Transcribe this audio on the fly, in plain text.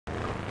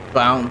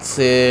Bounce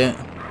it.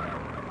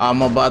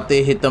 I'm about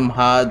to hit them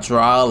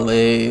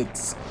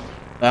hydraulics.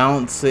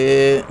 Bounce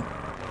it.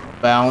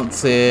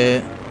 Bounce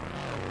it.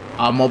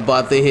 I'm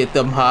about to hit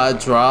them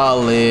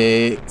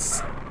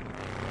hydraulics.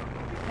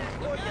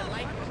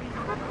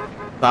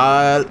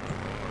 Side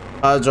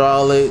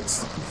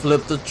hydraulics.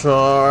 Flip the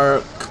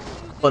truck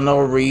for no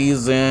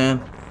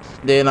reason.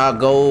 Then I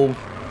go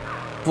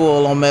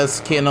full on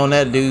Mexican on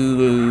that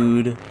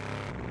dude.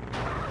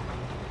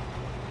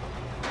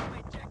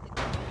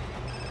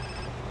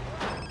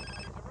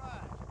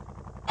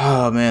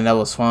 Oh man, that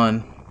was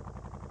fun.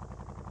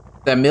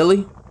 That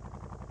Millie?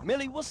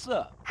 Millie, what's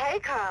up? Hey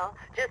Carl,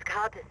 just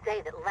called to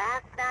say that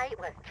last night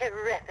was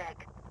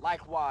terrific.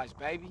 Likewise,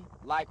 baby.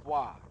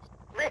 Likewise.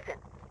 Listen,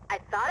 I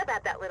thought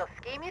about that little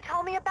scheme you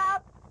told me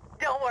about.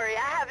 Don't worry,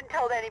 I haven't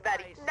told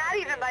anybody, not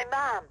even my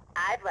mom.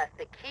 I've left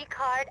the key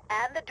card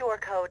and the door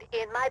code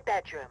in my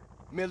bedroom.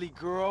 Millie,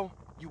 girl,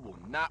 you will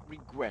not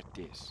regret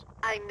this.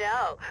 I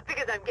know,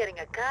 because I'm getting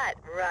a cut,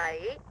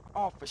 right?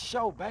 Oh, for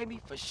sure,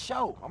 baby, for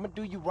sure. I'm gonna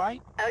do you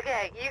right.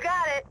 Okay, you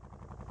got it.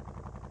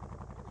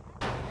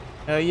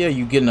 Hell yeah,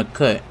 you getting a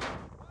cut.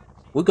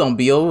 We're gonna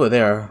be over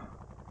there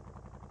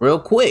real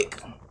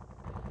quick.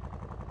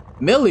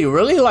 Millie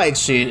really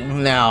likes you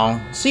now.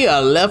 She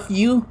left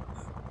you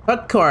her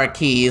car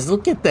keys.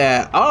 Look at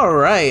that. All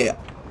right.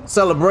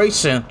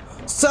 Celebration.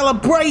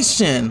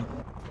 Celebration.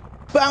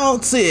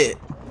 Bounce it.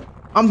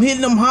 I'm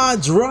hitting them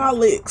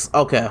hydraulics.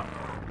 Okay.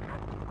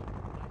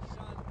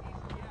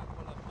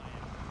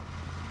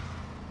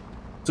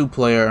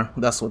 Two-player.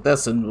 That's what that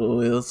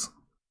symbol is.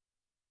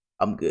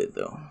 I'm good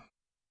though.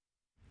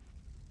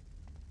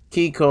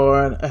 Key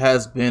card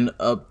has been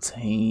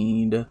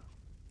obtained.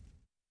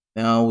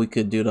 Now we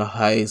could do the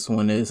heist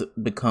when it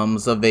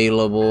becomes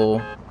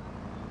available.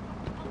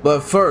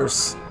 But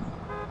first,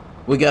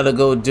 we gotta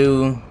go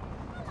do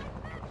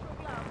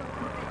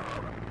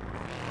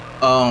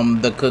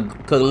the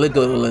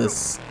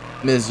Caligula's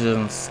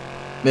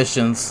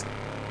missions.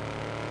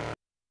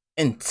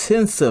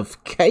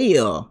 Intensive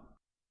care.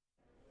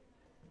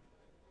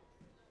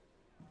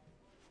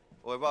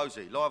 Oi,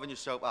 Rosie, liven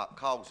yourself up.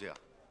 Carl's here.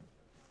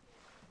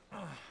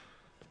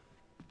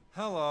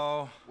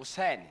 Hello. What's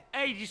happening?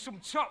 Hey, there's some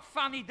top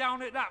fanny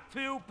down at that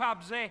pool,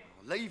 Pabsy.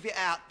 Leave it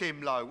out,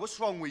 Dimlo. What's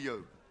wrong with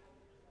you?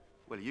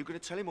 Well, are you going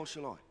to tell him or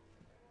shall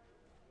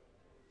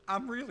I?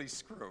 I'm really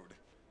screwed.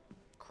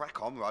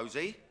 Crack on,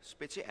 Rosie.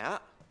 Spit it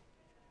out.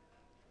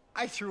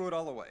 I threw it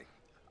all away.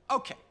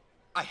 Okay,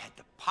 I had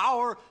the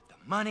power, the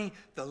money,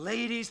 the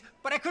ladies,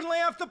 but I couldn't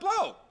lay off the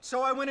blow.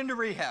 So I went into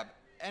rehab,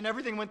 and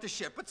everything went to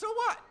shit, but so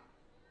what?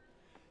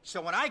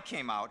 So when I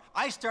came out,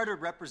 I started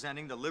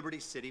representing the Liberty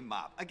City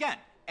mob again.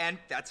 And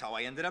that's how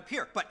I ended up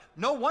here. But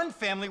no one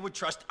family would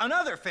trust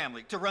another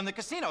family to run the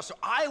casino, so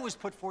I was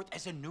put forth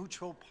as a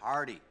neutral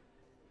party.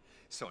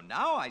 So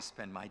now I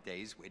spend my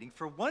days waiting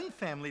for one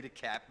family to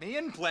cap me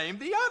and blame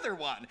the other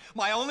one.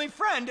 My only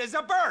friend is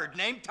a bird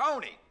named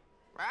Tony.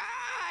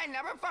 I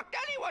never fucked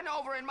anyone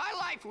over in my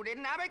life who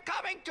didn't have it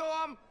coming to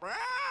them.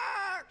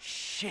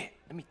 Shit,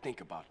 let me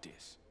think about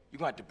this. You're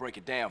gonna have to break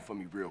it down for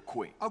me real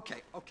quick.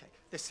 Okay.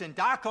 The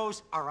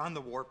Sindacos are on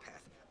the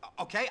warpath.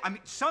 Okay? I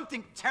mean,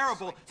 something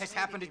terrible has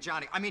happened to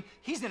Johnny. I mean,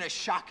 he's in a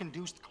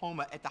shock-induced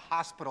coma at the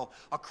hospital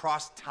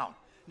across town.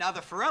 Now, the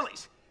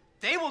Forellis,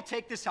 they will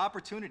take this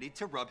opportunity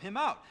to rub him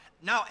out.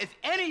 Now, if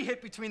any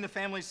hit between the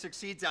families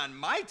succeeds on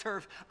my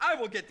turf, I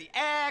will get the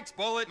axe,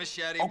 bullet,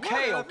 machete,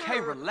 Okay,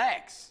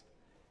 relax.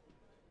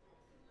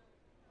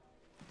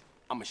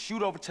 I'm gonna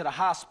shoot over to the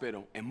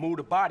hospital and move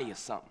the body or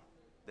something.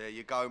 There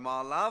you go,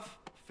 my love.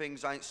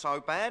 Things ain't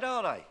so bad,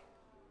 are they?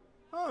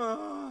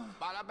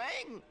 Bada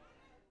bang.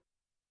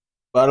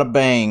 Bada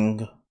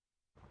bang.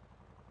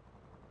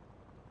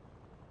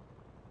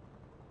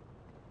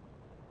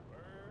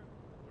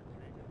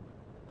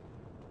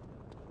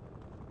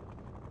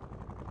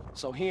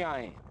 So here I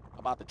am,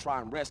 about to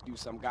try and rescue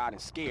some guy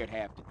that's scared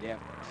half to death.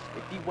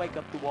 If he wake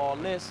up through all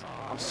this,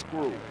 I'm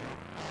screwed.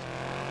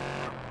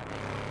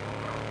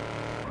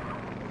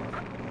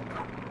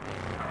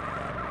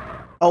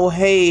 Oh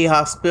hey,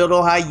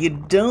 hospital, how you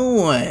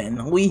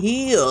doing? We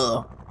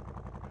here.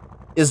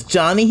 Is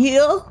Johnny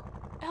here?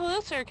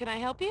 Hello, sir. Can I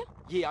help you?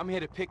 Yeah, I'm here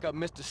to pick up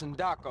Mr.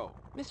 Sindacco.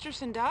 Mr.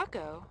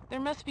 Sindacco? There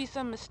must be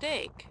some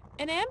mistake.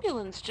 An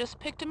ambulance just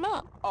picked him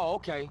up. Oh,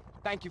 okay.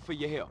 Thank you for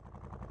your help.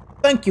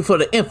 Thank you for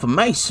the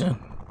information.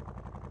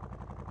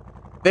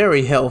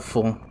 Very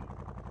helpful.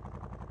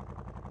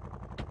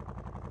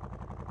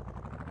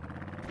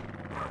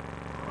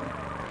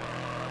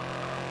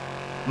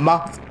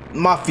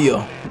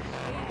 Mafia.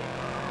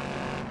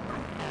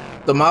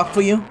 The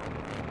Mafia?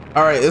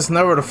 Alright, it's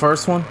never the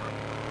first one.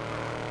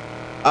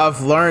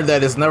 I've learned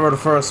that it's never the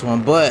first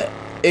one, but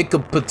it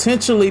could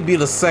potentially be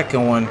the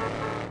second one.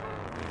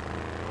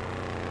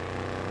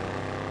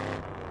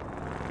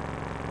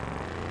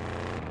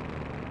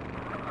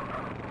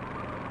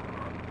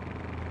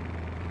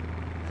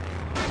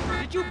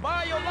 Did you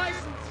buy your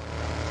license?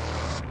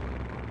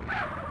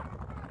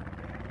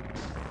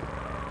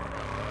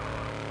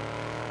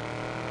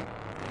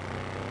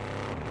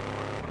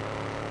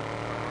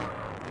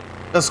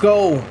 Let's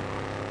go.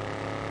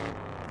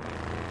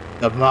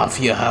 The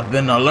Mafia have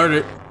been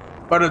alerted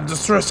by the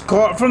distress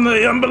call from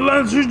the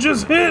ambulance you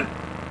just hit.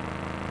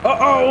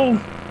 Uh-oh.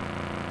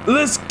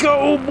 Let's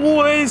go,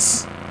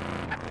 boys.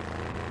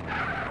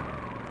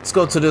 Let's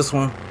go to this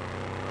one.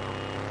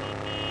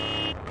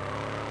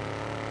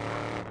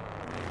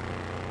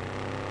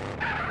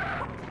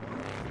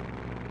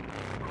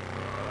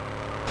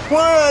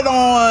 Right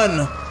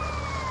on.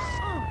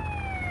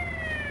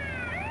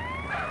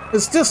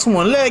 It's this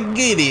one. Let's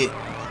get it.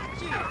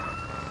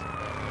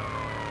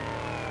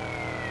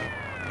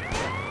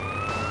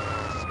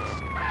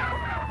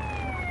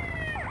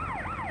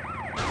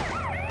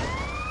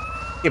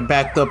 Get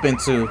backed up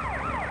into.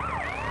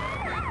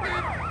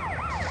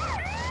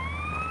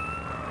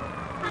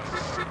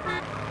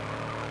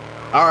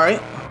 All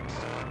right.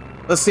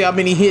 Let's see how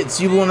many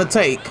hits you want to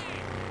take.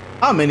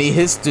 How many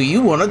hits do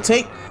you want to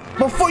take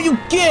before you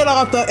get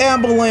out the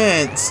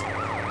ambulance,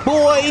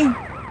 boy?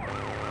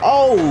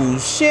 Oh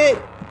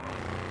shit.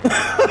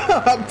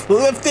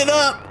 Lift it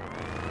up.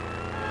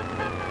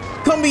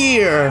 Come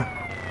here.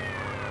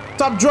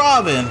 Stop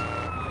driving.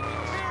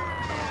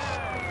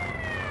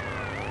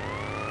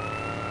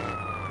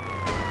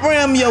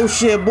 Ram your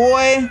shit,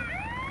 boy.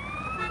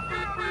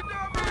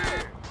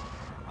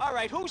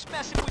 Alright, who's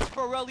messing with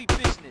Pirelli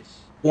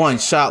business? One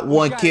shot,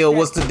 one kill.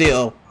 What's the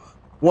deal?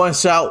 One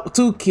shot,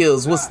 two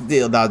kills. What's the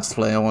deal? Nah, just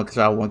playing. One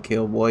shot, one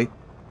kill, boy.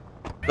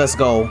 Let's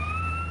go.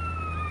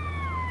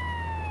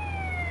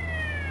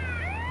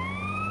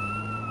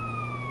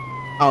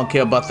 I don't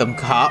care about them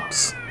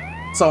cops.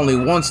 It's only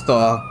 1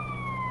 star.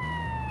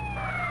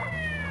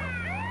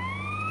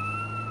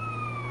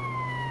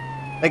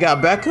 They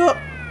got backup?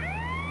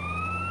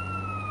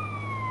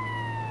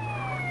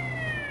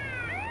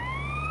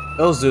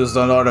 Those dudes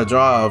don't know how to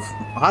drive.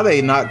 How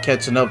they not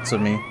catching up to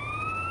me?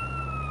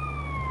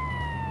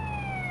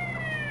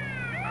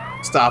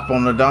 Stop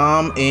on the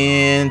dome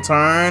and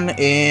turn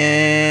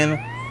and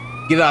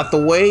get out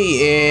the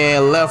way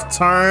and left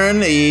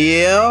turn,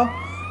 yeah.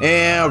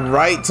 And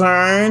right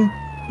turn,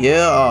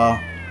 yeah.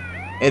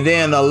 And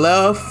then a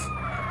left.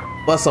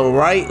 What's a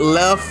right,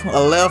 left, a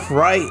left,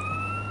 right,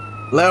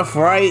 left,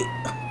 right.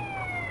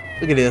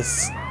 Look at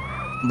this,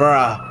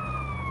 bruh.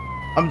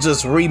 I'm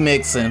just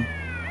remixing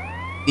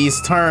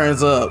these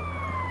turns up.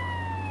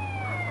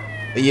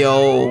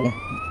 Yo,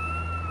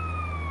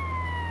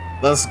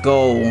 let's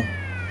go.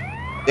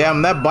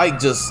 Damn, that bike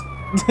just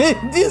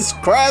just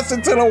crashed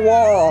into the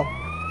wall.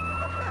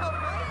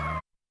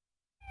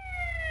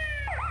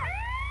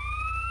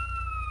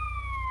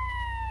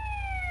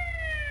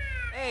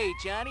 Hey,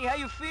 Johnny, how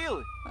you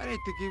feeling? I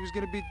didn't think he was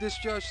gonna be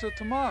discharged till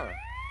tomorrow.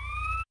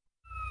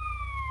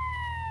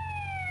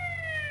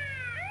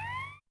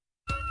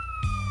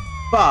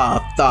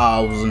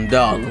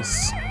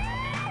 $5,000.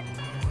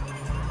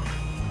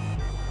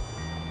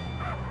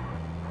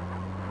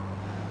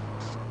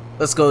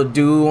 Let's go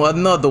do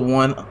another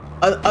one.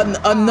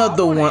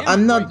 Another one.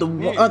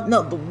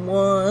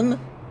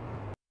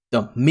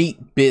 The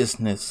meat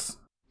business.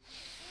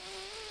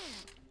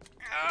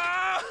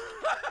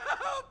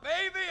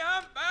 Baby,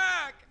 I'm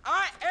back.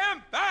 I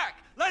am back.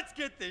 Let's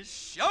get this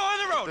show on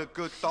the road. The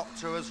good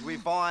doctor has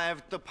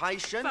revived the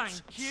patient.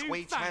 Thank you,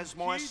 Sweet thank as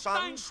my you,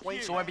 son. thank Sweet.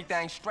 you. So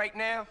everything straight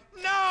now?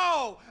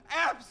 No,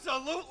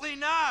 absolutely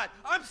not.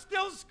 I'm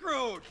still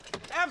screwed.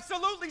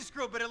 Absolutely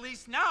screwed, but at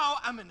least now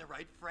I'm in the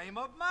right frame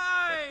of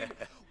mind.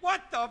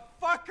 What the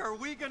fuck are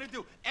we gonna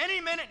do?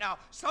 Any minute now,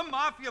 some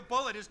mafia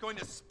bullet is going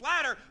to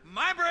splatter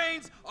my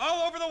brains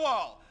all over the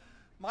wall.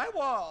 My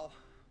wall.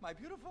 My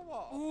beautiful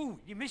wall. Ooh,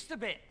 you missed a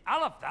bit.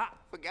 I'll have that.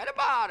 Forget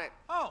about it.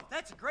 Oh,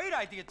 that's a great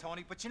idea,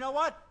 Tony, but you know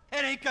what?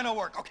 It ain't gonna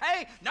work,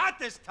 okay? Not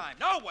this time.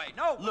 No way,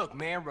 no way. Look,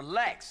 man,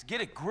 relax. Get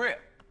a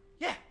grip.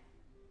 Yeah,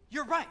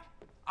 you're right.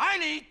 I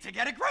need to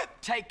get a grip.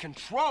 Take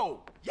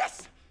control.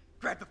 Yes,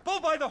 grab the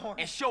bull by the horn.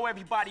 And show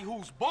everybody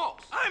who's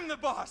boss. I'm the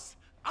boss.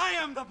 I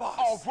am the boss.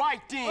 All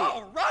right, then.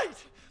 All right.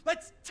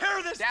 Let's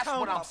tear this That's town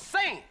what I'm up.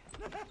 saying.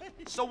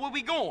 So where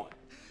we going?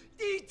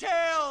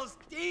 Details,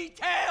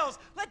 details.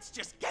 Let's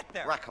just get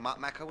there. Rack 'em up,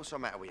 Macca. What's the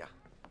matter with you?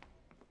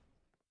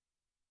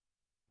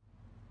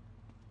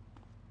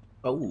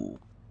 Oh,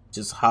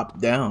 just hop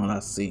down, I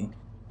see.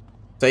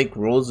 Take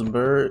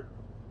Rosenberg.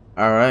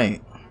 All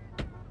right.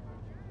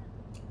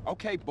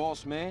 Okay,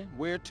 boss man.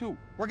 Where to?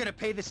 We're gonna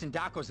pay the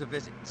Sindacos a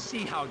visit and see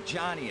how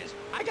Johnny is.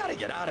 I gotta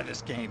get out of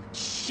this game.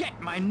 Shit,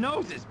 my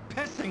nose is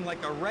pissing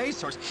like a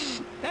racehorse.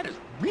 That is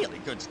really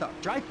good stuff.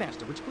 Drive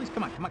faster, would you please?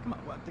 Come on, come on, come on.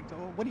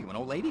 What are you, an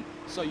old lady?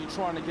 So you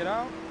trying to get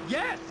out?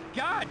 Yes,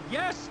 God,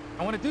 yes.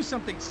 I want to do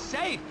something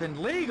safe and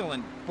legal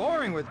and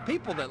boring with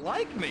people that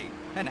like me.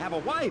 And have a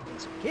wife and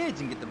some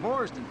kids and get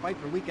divorced and fight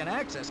for weekend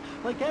access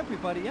like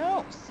everybody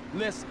else.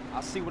 Listen,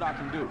 I'll see what I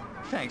can do.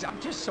 Thanks, I'm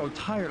just so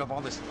tired of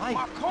all this life.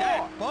 My car!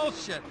 That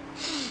bullshit.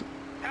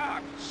 Ah,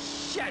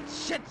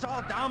 shit's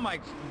all down my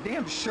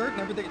damn shirt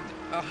and everything.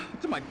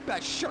 It's my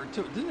best shirt,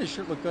 too. Doesn't this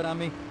shirt look good on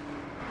me?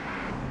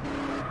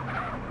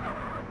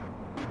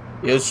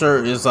 Your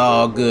shirt is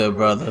all good,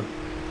 brother.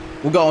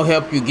 We're gonna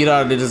help you get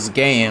out of this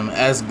game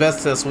as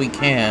best as we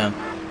can.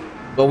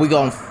 But we're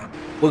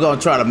gonna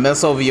try to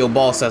mess over your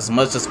boss as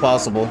much as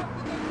possible,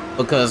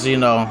 because you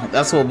know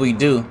that's what we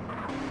do.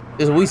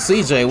 Is we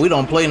CJ, we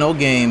don't play no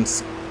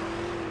games.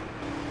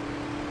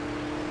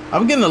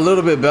 I'm getting a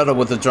little bit better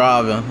with the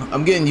driving.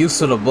 I'm getting used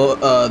to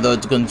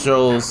the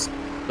controls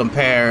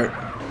compared.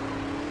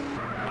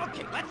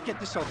 Okay, let's get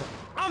this over.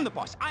 I'm the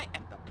boss. I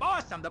am the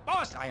boss. I'm the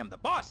boss. I am the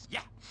boss.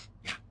 Yeah.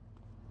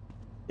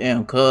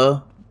 Damn, cuz.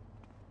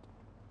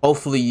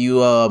 Hopefully you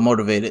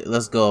motivated.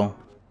 Let's go.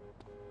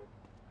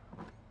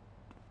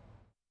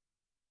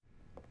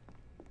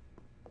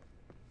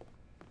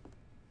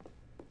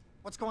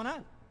 What's going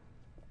on?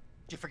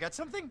 Did you forget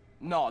something?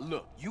 No,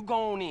 look, you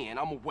go on in.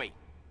 I'ma wait.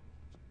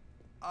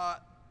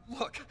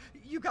 Look,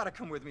 you gotta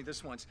come with me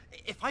this once.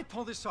 If I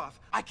pull this off,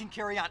 I can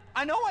carry on.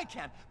 I know I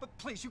can, but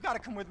please, you gotta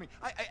come with me.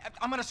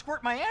 I'm gonna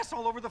squirt my ass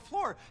all over the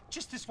floor.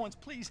 Just this once,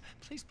 please.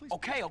 Please, please.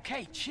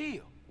 Okay,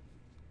 chill.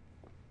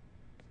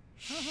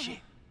 Shit,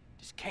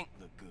 this can't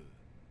look good.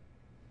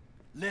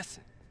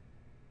 Listen,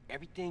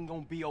 everything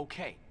gonna be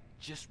okay.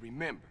 Just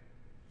remember,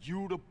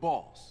 you the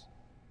boss.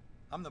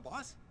 I'm the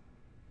boss?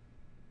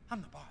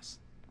 I'm the boss.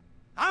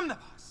 I'm the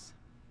boss.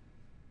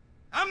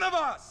 I'm the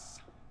boss.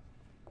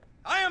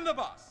 I am the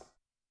boss.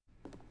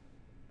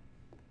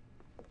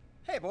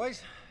 Hey,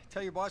 boys.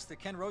 Tell your boss that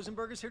Ken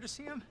Rosenberg is here to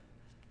see him.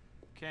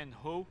 Ken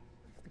who?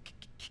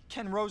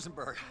 Ken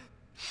Rosenberg.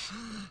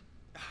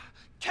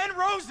 Ken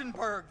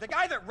Rosenberg, the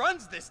guy that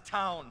runs this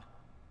town.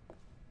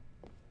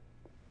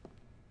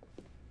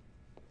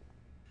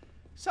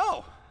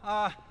 So,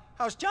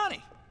 how's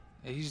Johnny?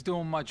 He's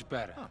doing much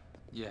better. Huh.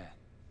 Yeah.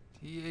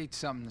 He ate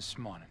something this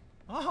morning.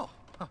 Oh.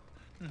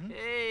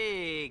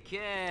 Hey,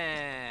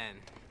 Ken.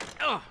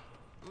 Oh,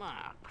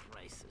 my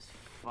Christ, this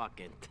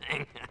fucking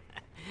thing.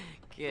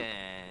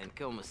 Ken,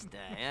 como esta?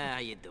 How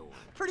you doing?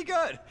 Pretty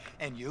good.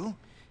 And you?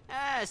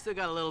 I still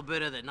got a little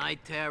bit of the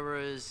night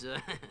terrors,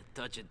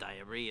 touch of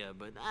diarrhea,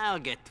 but I'll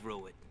get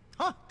through it.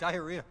 Huh,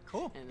 diarrhea.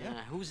 Cool. And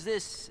who's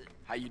this?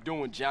 How you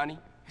doing, Johnny?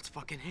 It's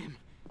fucking him.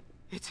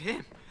 It's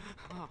him.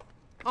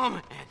 Oh my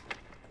head.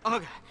 Oh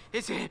God,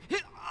 it's him.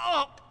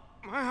 Oh,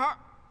 my heart.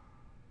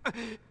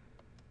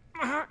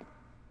 My heart.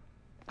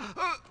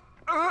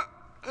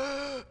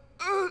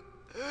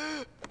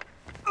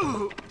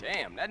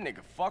 Damn, that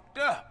nigga fucked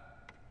up.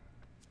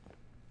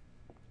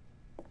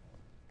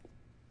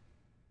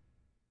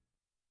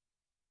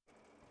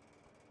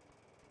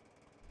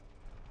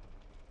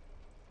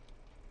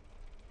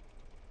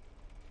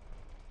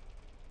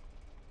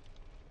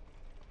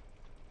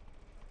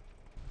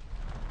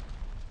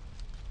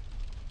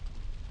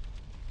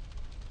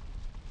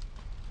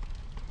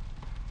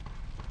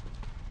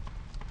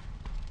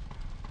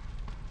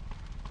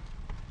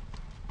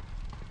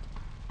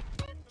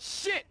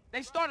 Shit!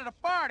 They started a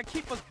fire to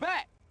keep us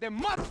back. There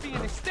must be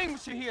an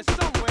extinguisher here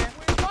somewhere.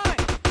 Find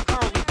it.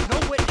 Carly,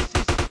 no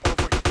witnesses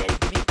over dead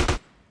meat.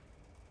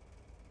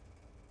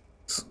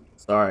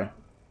 Sorry.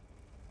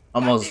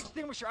 Almost. Got the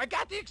extinguisher. I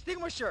got the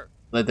extinguisher.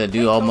 Let that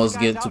dude almost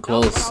get too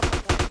close.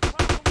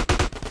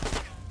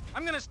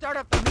 I'm gonna start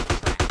up the meat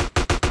track.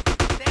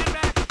 Stand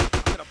back.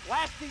 I'm gonna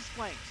blast these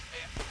flames.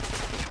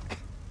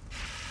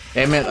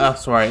 Damn it,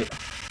 that's right.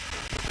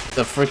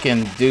 The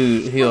freaking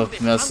dude, he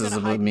messes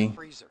with me.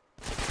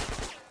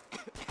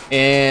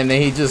 And then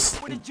he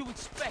just,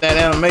 that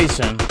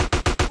animation.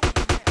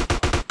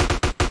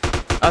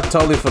 I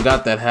totally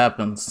forgot that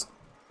happens.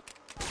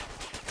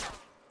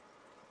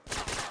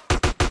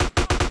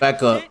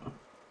 Back up.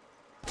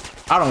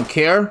 I don't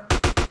care.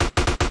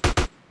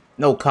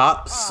 No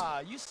cops.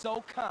 You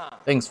so kind.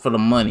 Thanks for the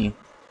money.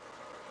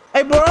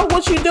 Hey bro,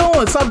 what you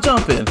doing? Stop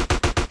jumping.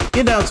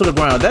 Get down to the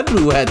ground. That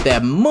dude had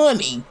that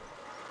money.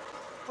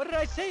 What did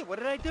I say? What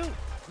did I do?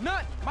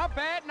 Nothing. My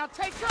bad. Now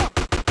take up.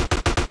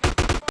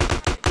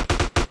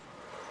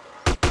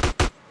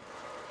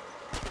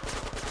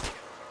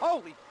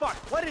 Holy fuck,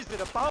 what is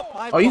it about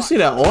my Oh, you see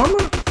that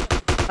armor?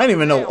 I didn't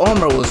even know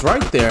armor was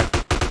right there.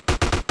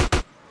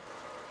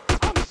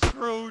 I'm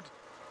screwed.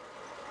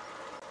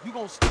 You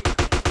gonna stay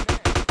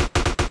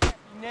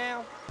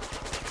now?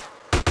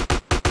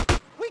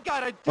 We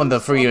gotta do On the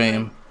free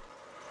aim.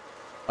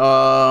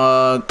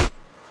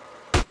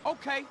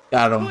 Okay.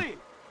 Got him. Clear.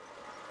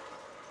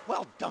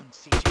 Well done,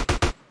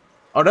 CJ.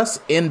 Oh, that's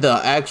in the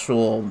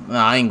actual.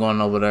 Nah, I ain't going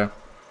over there.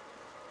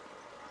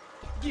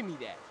 Give me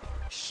that.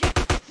 Shit,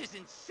 this is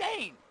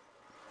insane.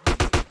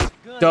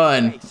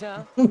 Done. Face,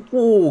 huh?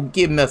 Ooh,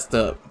 get messed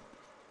up.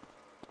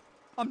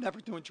 I'm never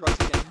doing drugs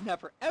again.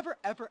 Never, ever,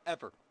 ever,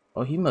 ever.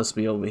 Oh, he must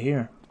be over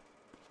here.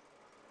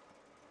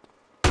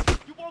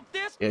 You want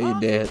this? Yeah,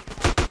 you dead.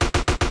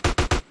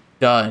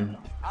 Done.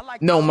 I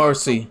like No this.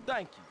 mercy.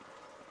 Thank you.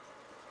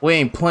 We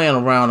ain't playing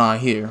around out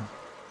here.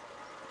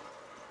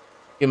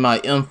 Get my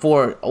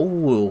M4. Oh,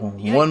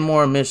 one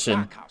more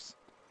mission.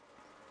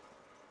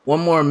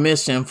 One more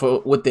mission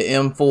with the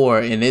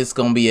M4, and it's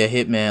gonna be a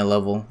hitman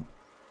level.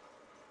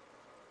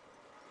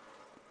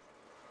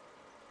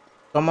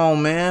 Come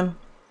on, man.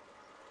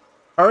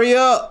 Hurry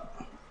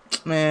up.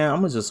 Man, I'm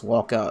gonna just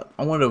walk out.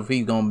 I wonder if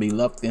he's gonna be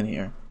left in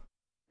here.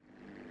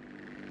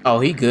 Oh,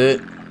 he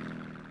good.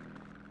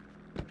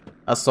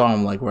 I saw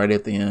him like right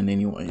at the end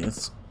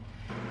anyways.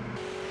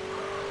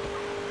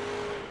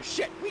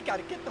 Shit, we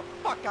gotta get the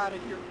fuck out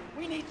of here.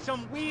 We need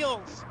some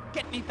wheels.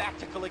 Get me back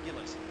to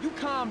Caligula's. You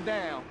calm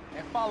down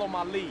and follow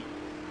my lead.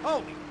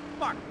 Holy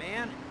fuck,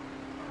 man.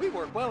 We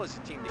work well as a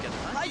team together,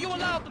 huh? How you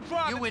allowed to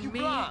drive You if and you me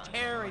blind?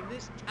 tearing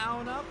this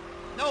town up?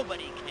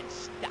 Nobody can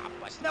stop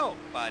us.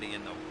 Nobody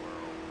in the world.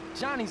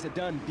 Johnny's a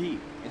done deal,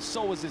 and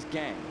so is his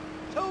gang.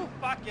 Too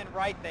fucking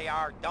right they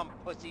are, dumb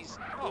pussies.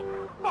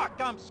 Oh, fuck,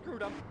 I'm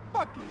screwed. I'm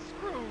fucking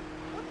screwed.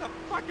 What the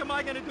fuck am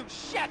I gonna do?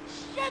 Shit!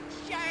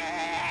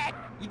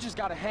 You just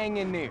gotta hang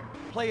in there.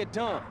 Play it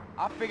dumb.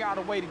 I'll figure out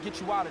a way to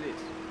get you out of this.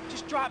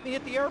 Just drop me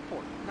at the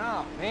airport.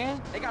 Nah, man.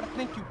 They gotta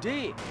think you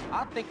dead.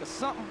 I'll think of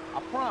something.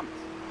 I promise.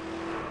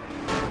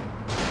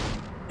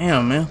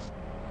 Damn, man.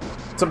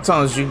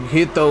 Sometimes you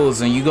hit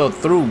those and you go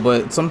through,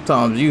 but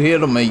sometimes you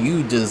hit them and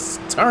you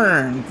just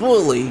turn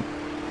fully.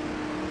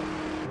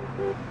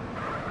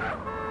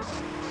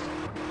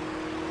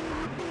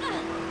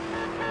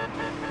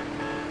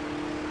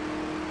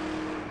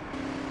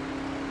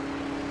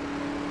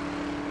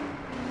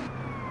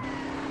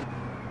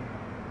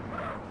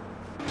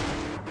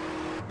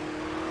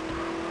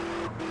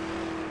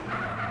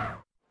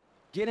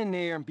 Get in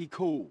there and be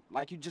cool,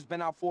 like you just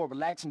been out for a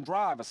relaxing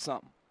drive or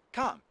something.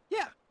 Calm.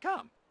 Yeah,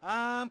 calm.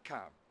 I'm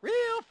calm. Real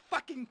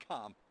fucking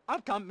calm.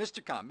 I'm calm,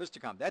 Mr. Calm,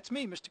 Mr. Calm. That's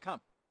me, Mr.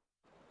 Calm.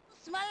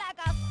 Smell like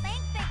a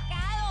stink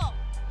pecado.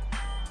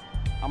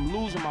 I'm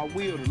losing my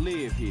will to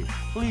live here.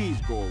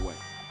 Please go away.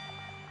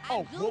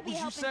 Oh, I do what be was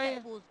you helping saying?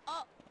 peoples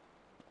up.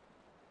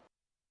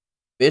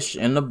 Fish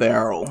in the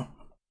barrel.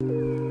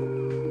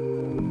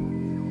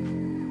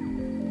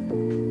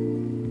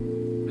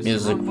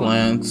 Music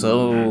playing,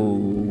 so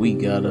we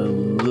gotta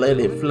let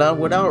it fly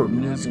without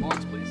music.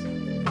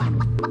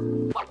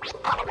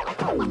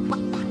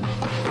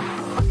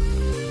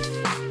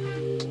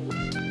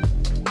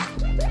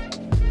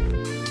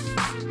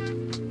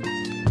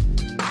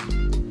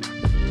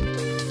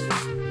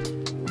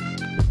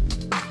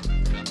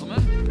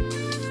 Gentlemen,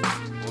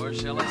 or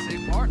shall I say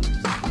partners?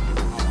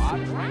 Oh,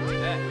 I drank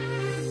that.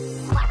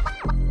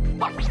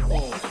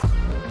 Oh.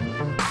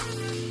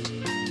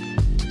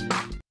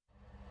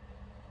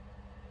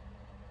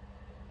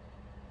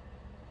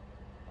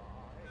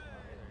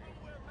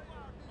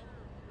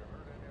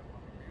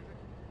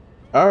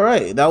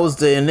 Alright, that was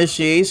the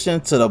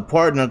initiation to the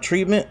partner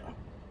treatment.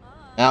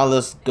 Now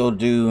let's go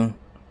do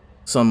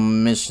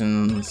some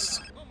missions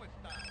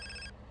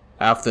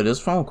after this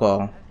phone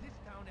call.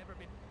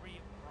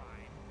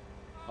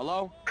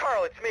 Hello?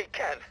 Carl, it's me,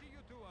 Ken.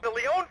 The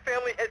Leone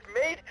family has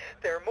made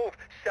their move.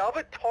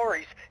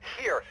 Salvatore's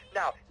here.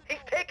 Now, he's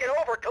taken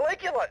over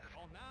Caligula's.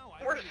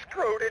 We're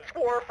screwed. It's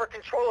war for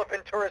control of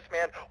Venturas,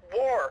 man.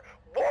 War.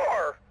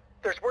 War!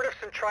 There's word of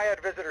some triad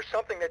visitors,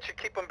 something that should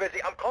keep them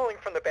busy. I'm calling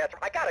from the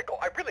bathroom. I gotta go.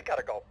 I really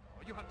gotta go.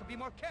 You have to be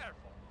more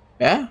careful.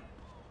 Yeah?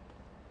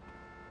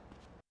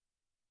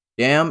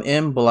 Damn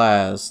and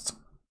blast.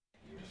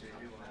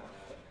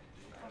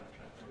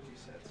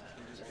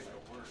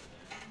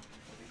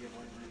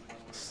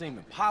 It seemed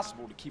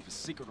impossible to keep a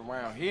secret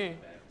around here.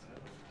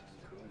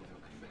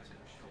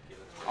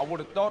 I would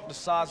have thought the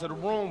size of the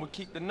room would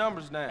keep the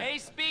numbers down. Hey,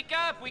 speak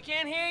up. We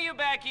can't hear you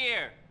back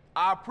here.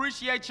 I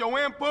appreciate your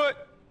input,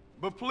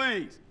 but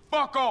please,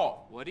 fuck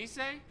off. What'd he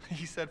say?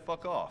 He said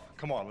fuck off.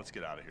 Come on, let's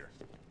get out of here.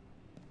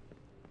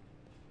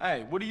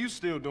 Hey, what are you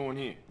still doing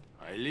here?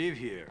 I live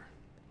here.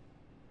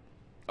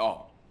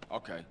 Oh,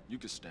 okay. You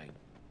can stay.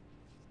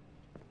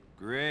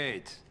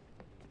 Great.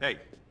 Hey,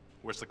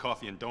 where's the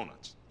coffee and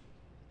donuts?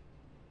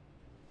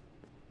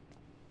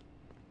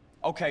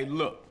 Okay,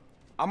 look.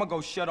 I'm gonna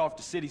go shut off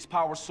the city's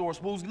power source.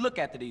 Wooz, look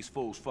after these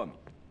fools for me.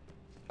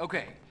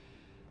 Okay.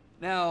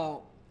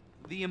 Now,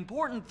 the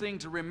important thing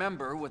to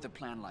remember with a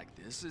plan like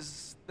this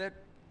is that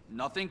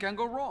nothing can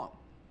go wrong.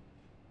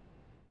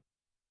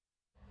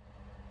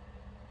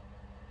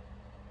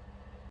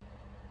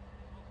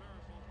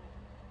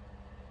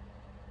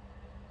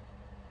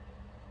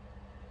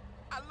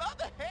 I love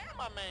the hair,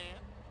 my man.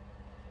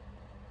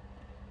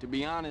 To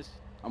be honest,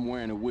 I'm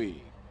wearing a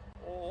wig.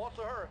 Oh, what's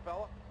the hurry,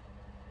 fella?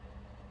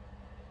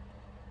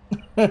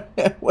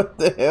 What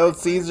the hell,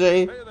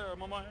 CJ?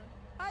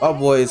 My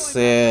boy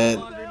said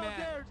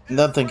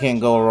nothing can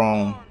go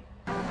wrong.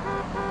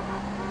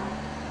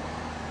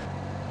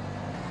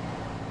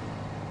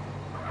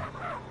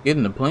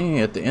 Getting the plane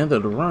at the end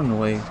of the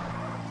runway,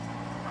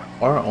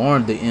 or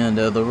on the end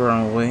of the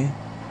runway.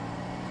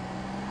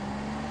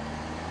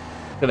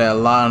 Look at that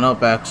line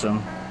up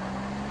action.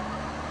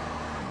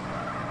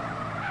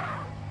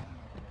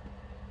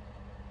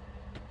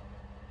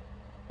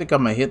 I think I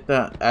might hit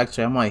that.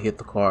 Actually, I might hit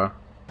the car.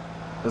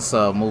 Let's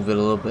move it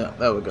a little bit.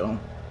 There we go.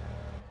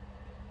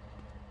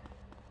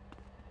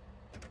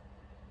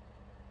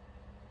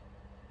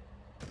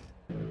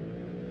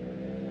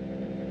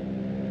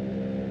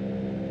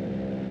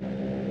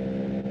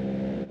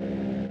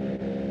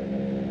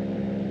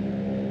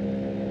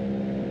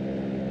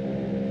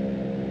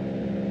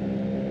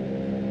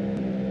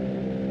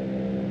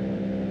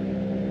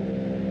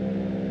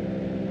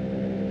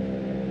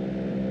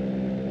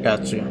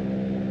 Got you.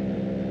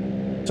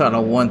 Try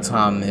to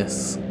one-time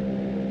this.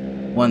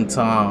 One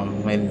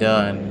time and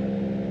done.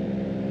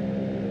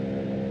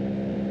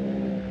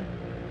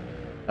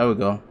 There we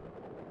go.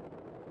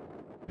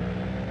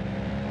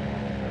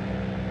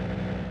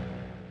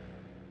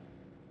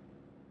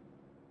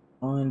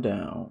 On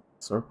down.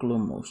 Circle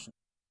of motion.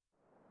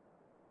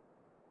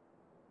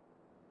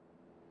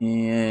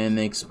 And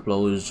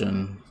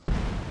explosion.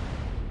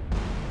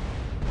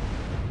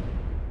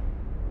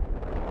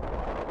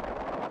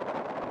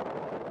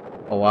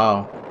 Oh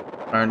wow.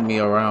 Turned me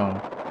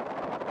around.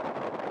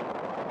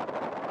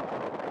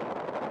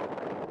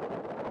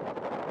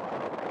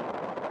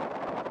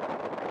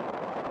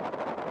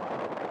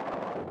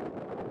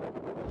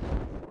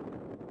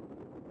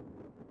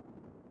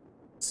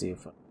 See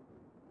if I...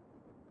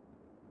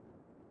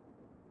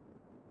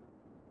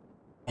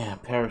 Yeah,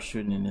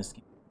 parachuting in this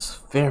game is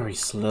very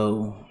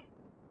slow.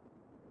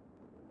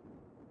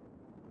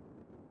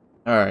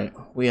 Alright,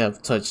 we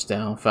have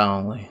touchdown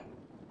finally.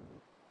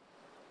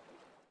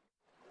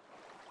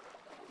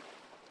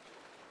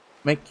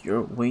 Make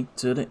your way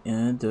to the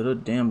end of the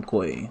damn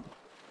quay.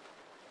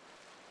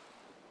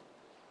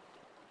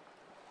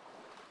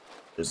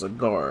 There's a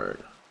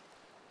guard.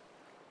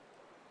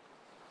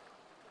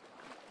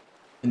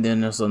 And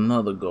then there's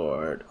another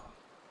guard.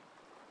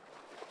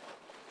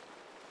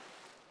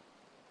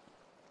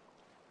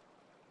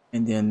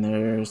 And then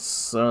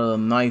there's a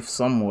knife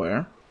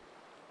somewhere,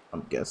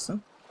 I'm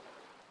guessing.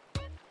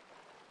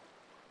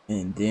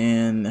 And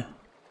then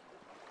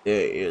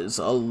there is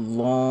a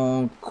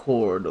long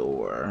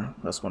corridor.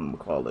 That's what I'm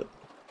gonna call it.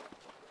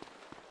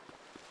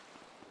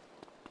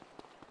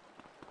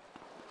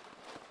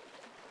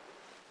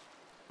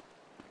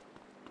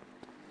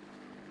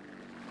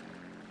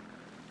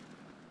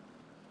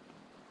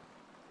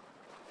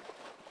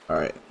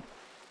 Alright.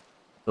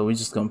 So we're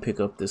just gonna pick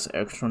up this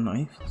extra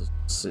knife. Just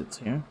sits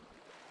here.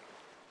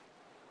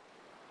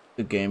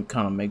 The game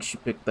kind of makes you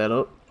pick that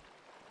up.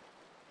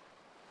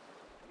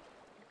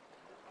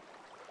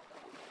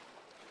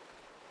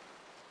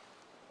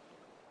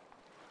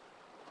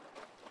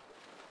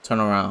 Turn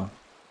around.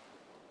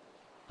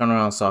 Turn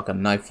around so I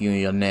can knife you in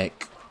your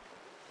neck.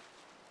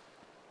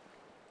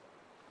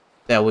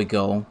 There we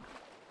go.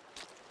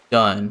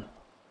 Done.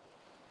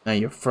 Now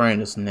your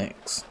friend is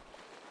next.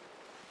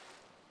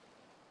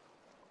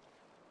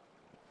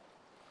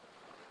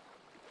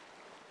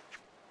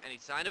 Any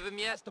sign of him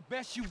yet? That's the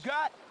best you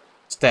got?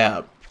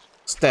 Stab.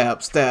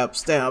 Stab, stab,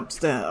 stab,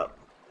 stab.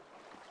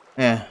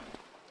 Yeah.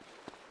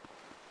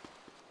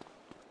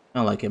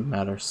 Not like it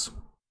matters.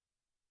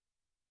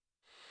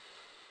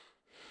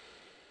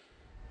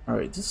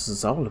 Alright, this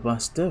is all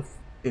about stuff.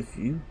 If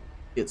you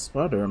get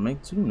spotted or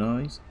make too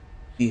noise,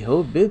 the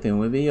whole building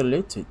will be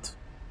alerted.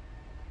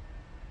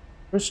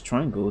 Press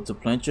triangle to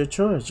plant your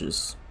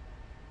charges.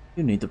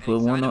 You need to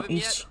put one on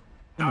each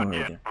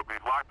generator. But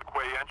we've locked the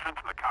quay entrance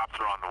and the cops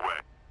are on the way.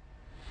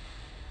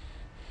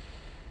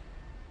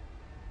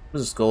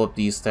 Let's just go up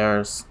these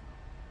stairs.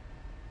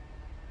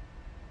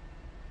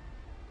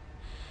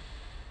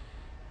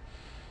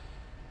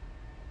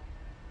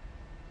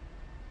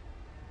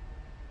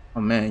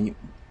 Oh man, you...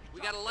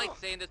 We got a light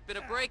saying there's been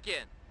a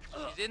break-in.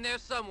 He's in there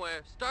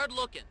somewhere. Start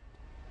looking.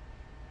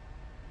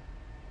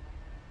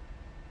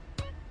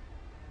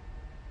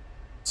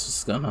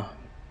 Just gonna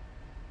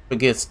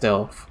forget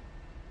stealth.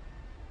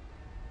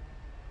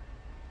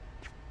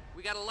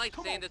 We got a light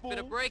saying there's been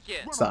a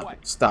break-in. Stop.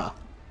 Stop.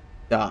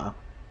 Die.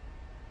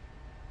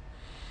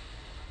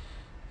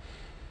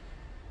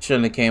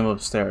 Shouldn't have came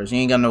upstairs. You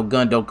ain't got no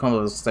gun, don't come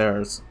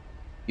upstairs.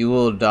 You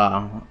will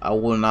die. I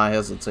will not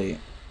hesitate.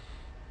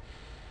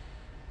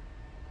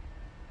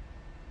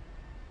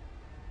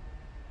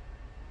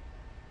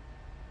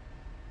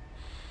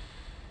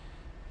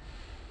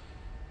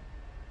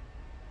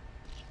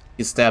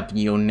 Get stabbed in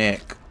your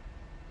neck.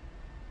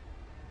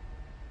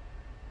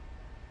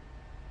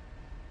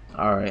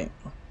 Alright.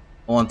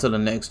 On to the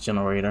next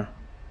generator.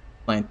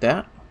 Plant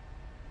that.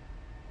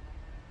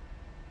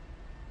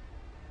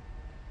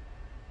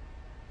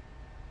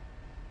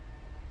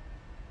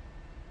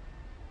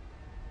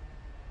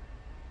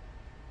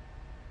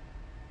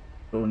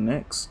 Go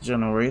next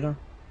generator.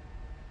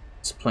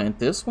 Let's plant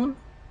this one.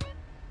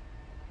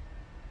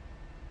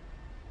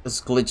 Let's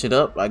glitch it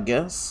up, I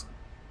guess.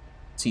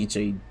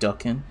 TJ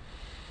ducking.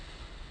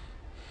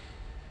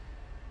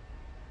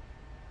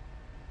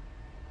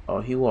 Oh,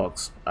 he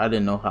walks. I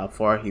didn't know how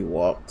far he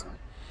walked.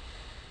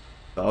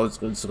 So I was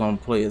just gonna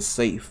play it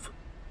safe.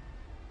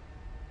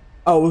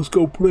 It's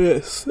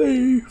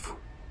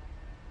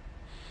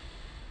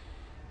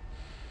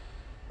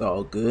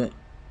all good.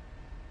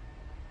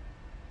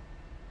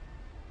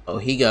 Oh,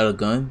 he got a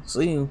gun.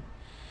 See,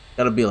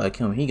 gotta be like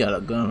him. He got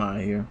a gun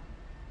out here.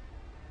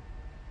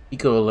 He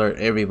could alert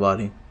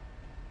everybody.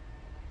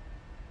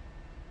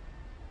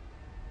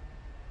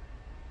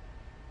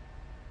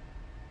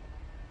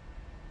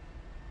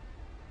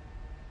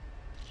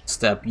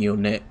 Stab your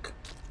neck.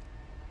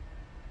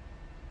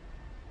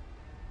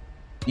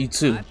 You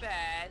too.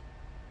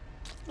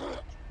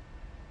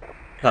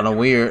 Kinda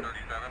weird.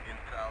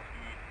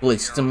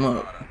 Glitched him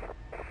up.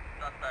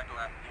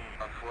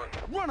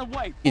 Run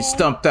away, He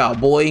stumped out,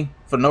 boy,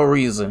 for no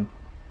reason.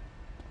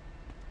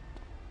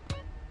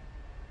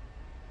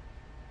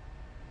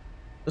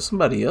 There's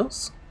somebody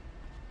else?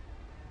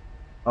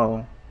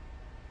 Oh.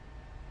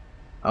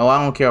 Oh,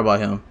 I don't care about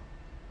him.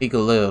 He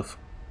could live.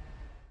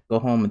 Go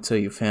home and tell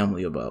your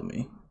family about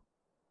me.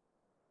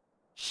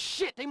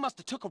 Shit, they must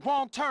have took a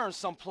wrong turn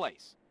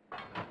someplace.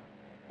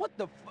 What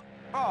the fu-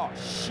 Oh,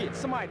 shit,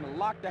 somebody done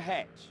locked the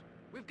hatch.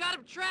 We've got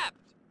him trapped.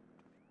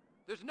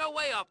 There's no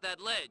way off that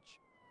ledge.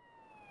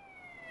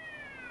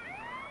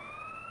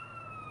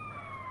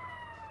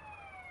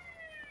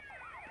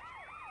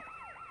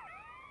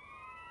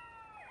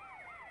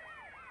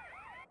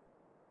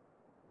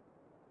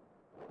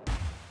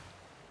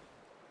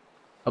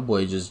 That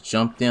boy just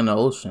jumped in the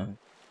ocean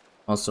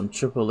on some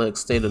XXX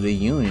State of the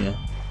Union.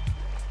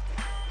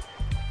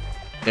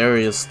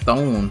 Darius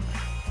Stone.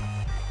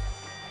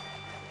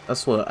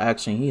 That's what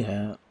action he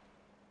had.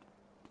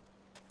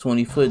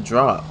 20-foot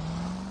drop.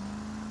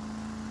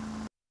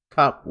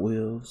 Cop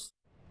wheels.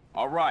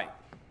 All right,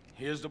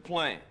 here's the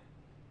plan.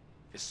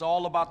 It's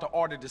all about the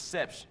art of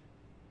deception.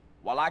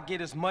 While I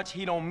get as much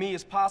heat on me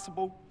as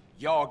possible,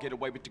 y'all get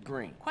away with the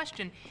green.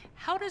 Question,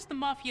 how does the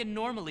Mafia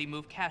normally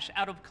move cash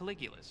out of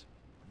Caligula's?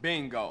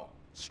 Bingo.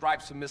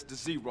 Stripes for Mr.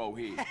 Zero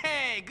here.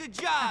 Hey, good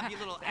job, you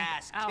little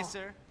ass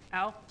kisser.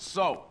 Ow.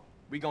 So,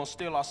 we gonna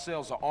steal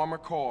ourselves an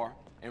armored car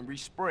and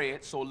respray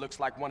it so it looks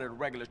like one of the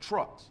regular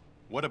trucks.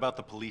 What about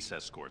the police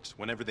escorts?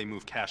 Whenever they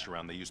move cash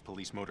around, they use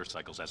police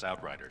motorcycles as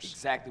outriders.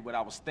 Exactly what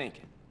I was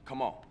thinking.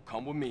 Come on,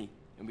 come with me,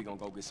 and we gonna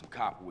go get some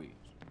cop wheels.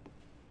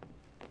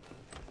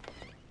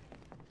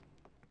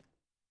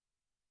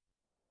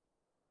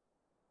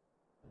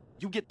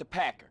 You get the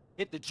Packer,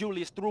 hit the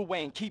Julius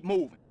Thruway and keep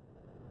moving.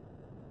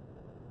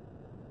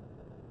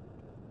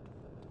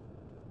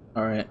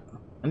 Alright.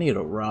 I need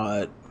a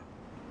rod.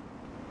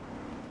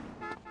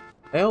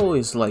 They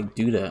always like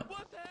do that.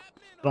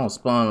 They don't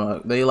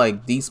spawn, they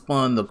like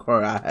despawn the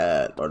car I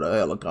had, or the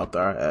helicopter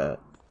I had,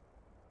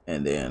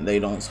 and then they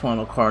don't spawn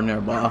a car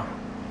nearby.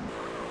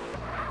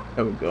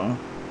 There we go.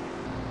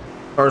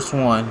 First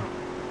one.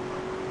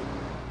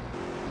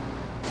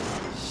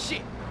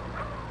 Shit.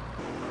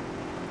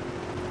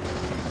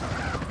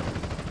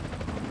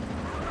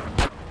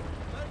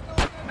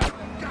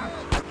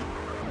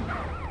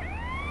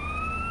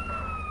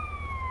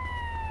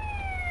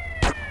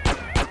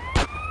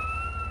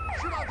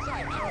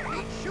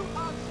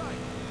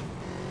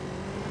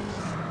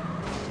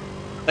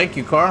 Thank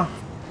you, car.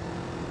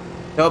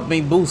 Help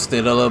me boost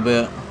it a little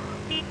bit.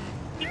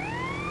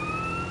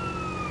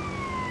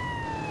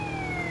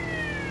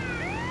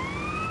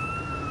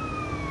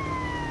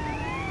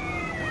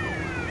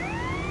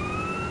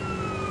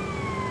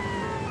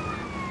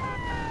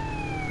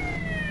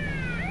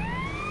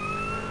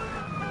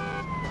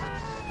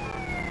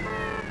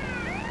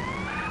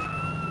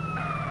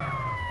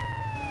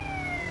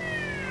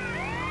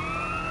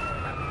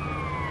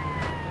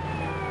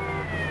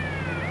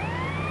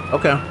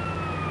 Okay.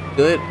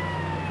 Good.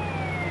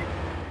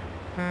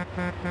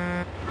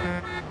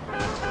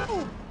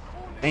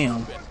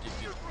 Damn.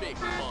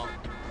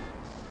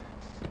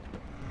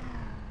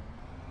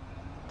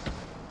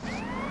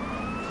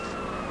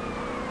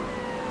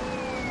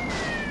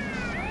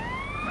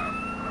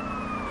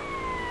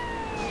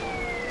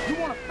 You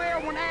want a fair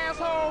one,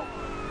 asshole?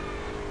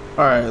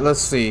 Alright,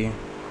 let's see.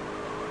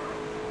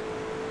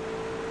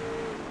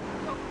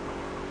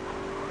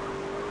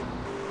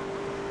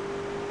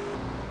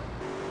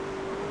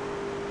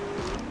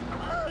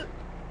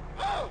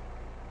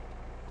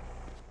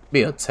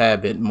 Be a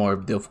tad bit more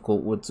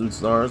difficult with 2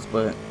 stars,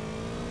 but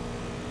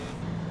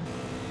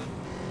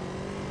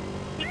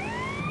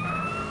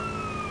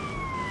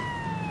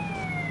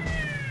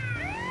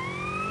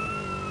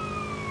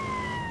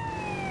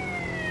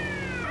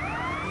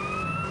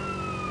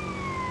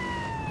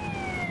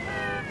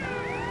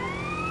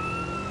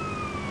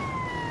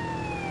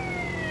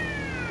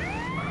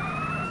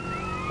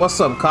what's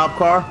up, cop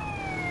car?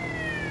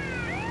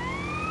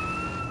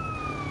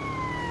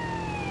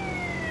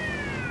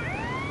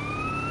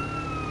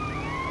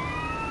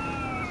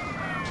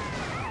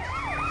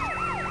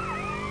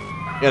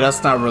 Yeah,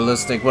 that's not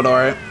realistic, but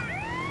alright.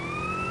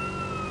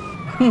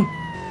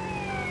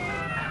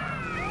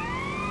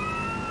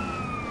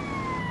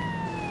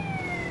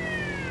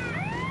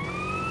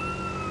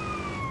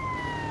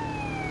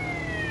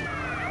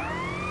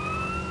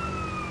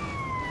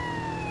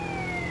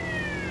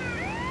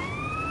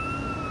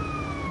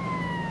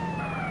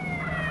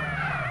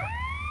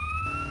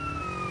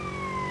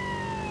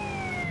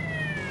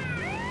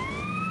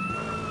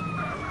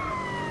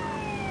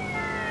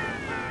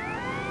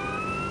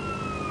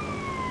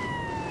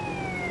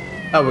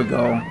 There we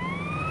go.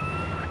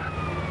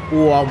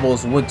 Ooh,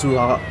 almost went too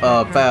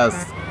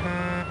fast.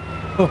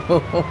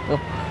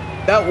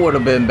 That would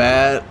have been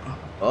bad.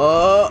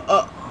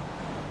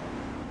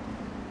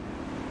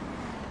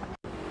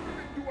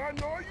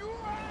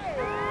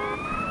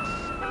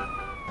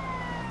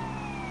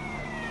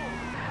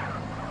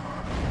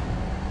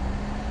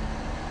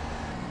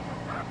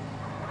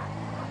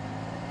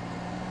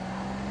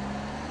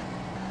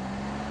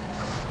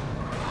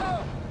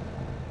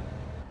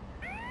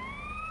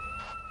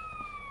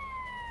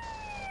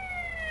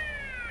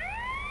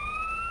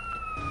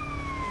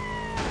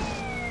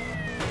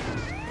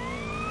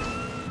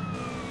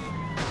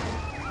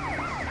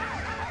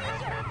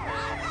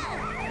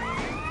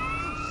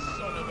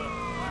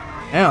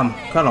 Damn,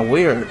 kind of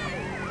weird.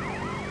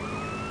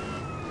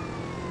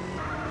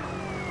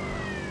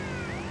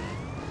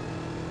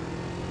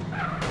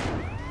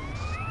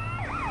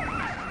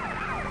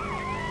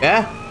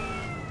 Yeah.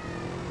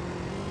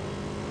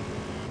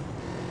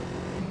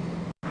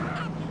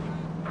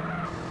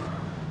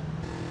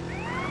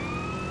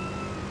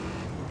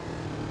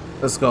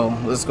 Let's go.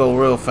 Let's go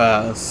real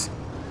fast.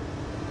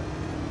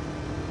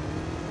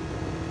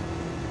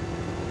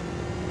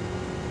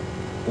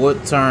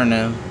 Wood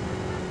turning.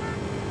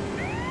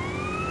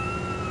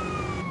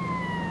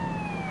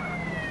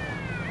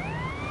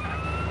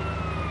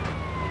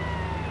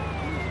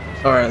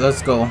 All right,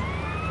 let's go.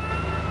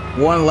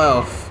 One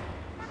left.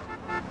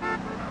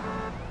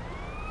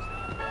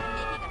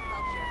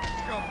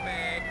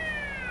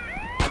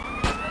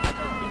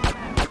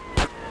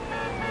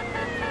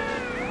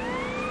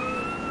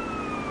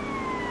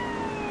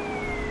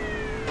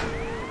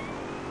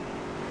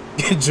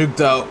 Get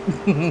juked out.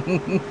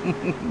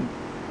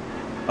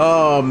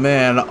 Oh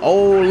man.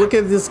 Oh, look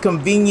at this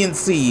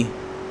conveniency.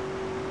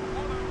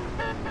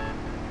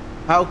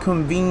 How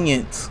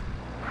convenient.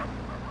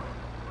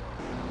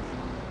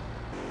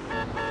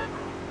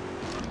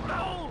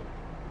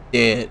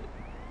 Dead.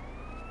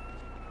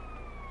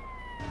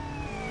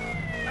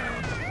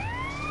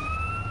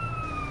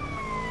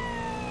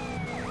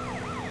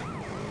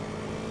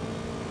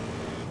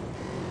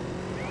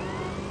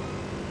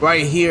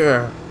 Right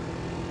here.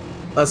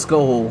 Let's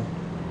go.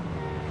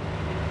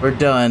 We're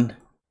done.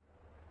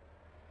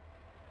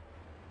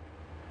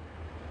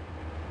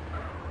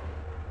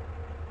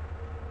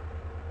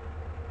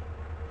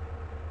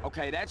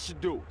 Okay, that should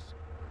do us.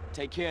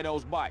 Take care of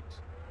those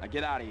bikes. Now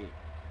get out of here.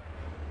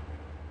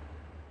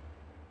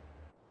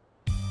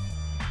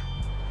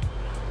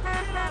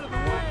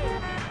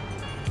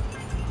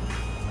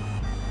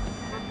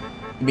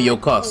 Give me your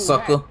car,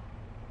 sucker.